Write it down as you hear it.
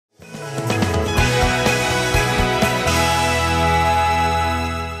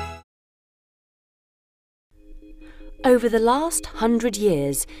Over the last 100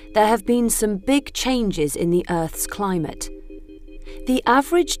 years, there have been some big changes in the Earth's climate. The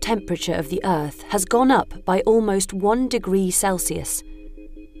average temperature of the Earth has gone up by almost 1 degree Celsius.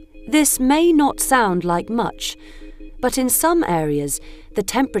 This may not sound like much, but in some areas the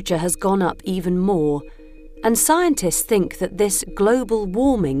temperature has gone up even more, and scientists think that this global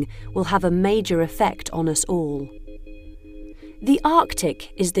warming will have a major effect on us all. The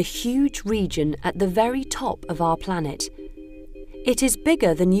Arctic is the huge region at the very top of our planet. It is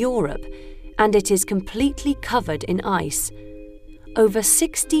bigger than Europe, and it is completely covered in ice. Over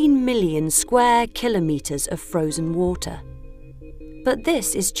 16 million square kilometres of frozen water. But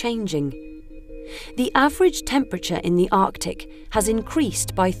this is changing. The average temperature in the Arctic has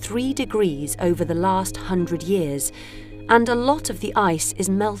increased by 3 degrees over the last 100 years, and a lot of the ice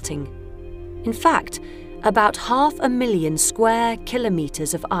is melting. In fact, about 500,000 square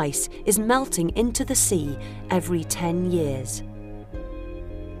kilometres of ice is melting into the sea every 10 years.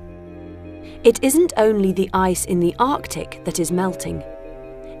 It isn't only the ice in the Arctic that is melting.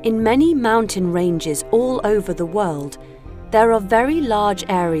 In many mountain ranges all over the world, there are very large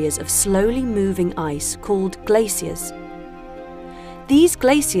areas of slowly moving ice called glaciers. These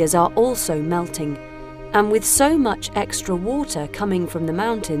glaciers are also melting, and with so much extra water coming from the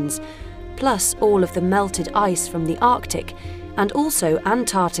mountains, plus all of the melted ice from the Arctic and also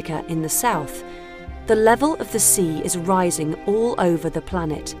Antarctica in the south, the level of the sea is rising all over the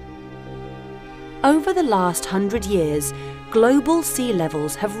planet. Over the last 100 years, global sea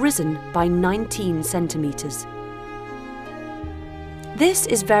levels have risen by 19 centimetres. This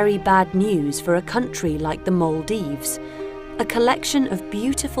is very bad news for a country like the Maldives, a collection of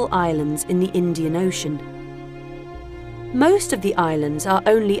beautiful islands in the Indian Ocean. Most of the islands are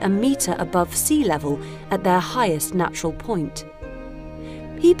only a metre above sea level at their highest natural point.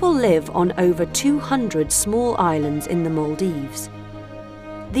 People live on over 200 small islands in the Maldives.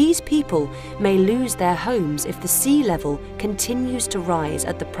 These people may lose their homes if the sea level continues to rise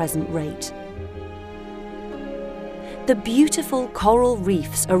at the present rate. The beautiful coral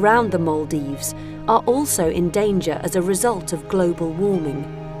reefs around the Maldives are also in danger as a result of global warming.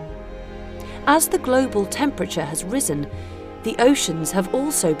 As the global temperature has risen, the oceans have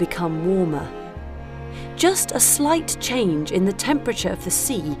also become warmer. Just a slight change in the temperature of the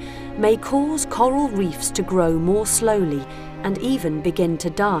sea may cause coral reefs to grow more slowly and even begin to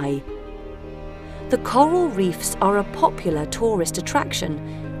die. The coral reefs are a popular tourist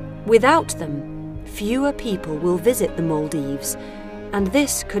attraction. Without them, fewer people will visit the Maldives, and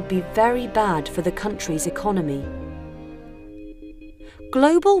this could be very bad for the country's economy.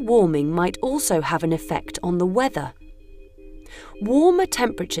 Global warming might also have an effect on the weather. Warmer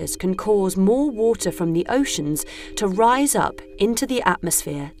temperatures can cause more water from the oceans to rise up into the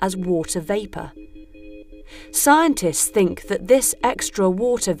atmosphere as water vapour. Scientists think that this extra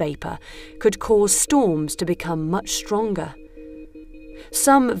water vapour could cause storms to become much stronger.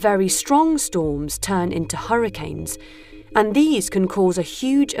 Some very strong storms turn into hurricanes, and these can cause a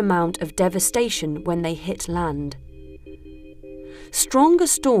huge amount of devastation when they hit land. Stronger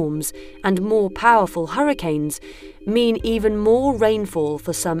storms and more powerful hurricanes mean even more rainfall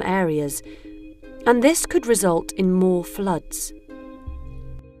for some areas, and this could result in more floods.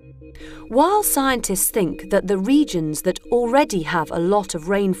 While scientists think that the regions that already have a lot of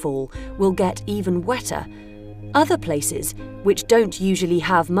rainfall will get even wetter, other places, which don't usually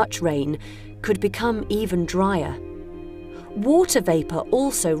have much rain, could become even drier. Water vapour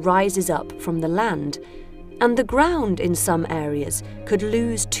also rises up from the land, and the ground in some areas could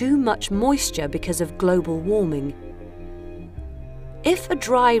lose too much moisture because of global warming. If a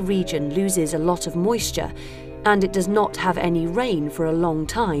dry region loses a lot of moisture and it does not have any rain for a long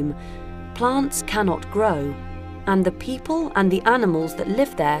time, plants cannot grow, and the people and the animals that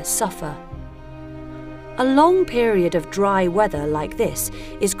live there suffer. A long period of dry weather like this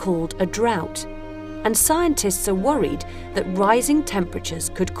is called a drought, and scientists are worried that rising temperatures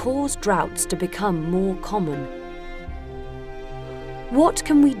could cause droughts to become more common. What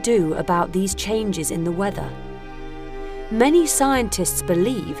can we do about these changes in the weather? Many scientists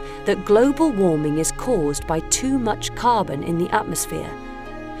believe that global warming is caused by too much carbon in the atmosphere,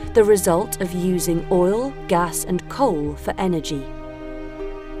 the result of using oil, gas and coal for energy.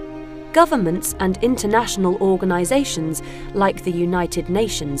 Governments and international organisations like the United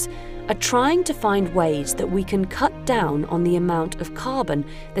Nations are trying to find ways that we can cut down on the amount of carbon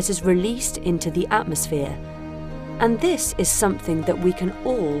that is released into the atmosphere, and this is something that we can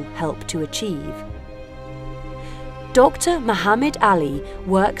all help to achieve. Dr. Mohammed Ali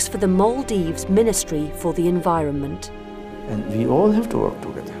works for the Maldives Ministry for the Environment. And we all have to work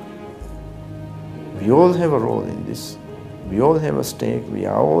together. We all have a role in this. We all have a stake. We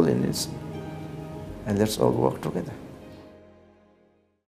are all in this. And let's all work together.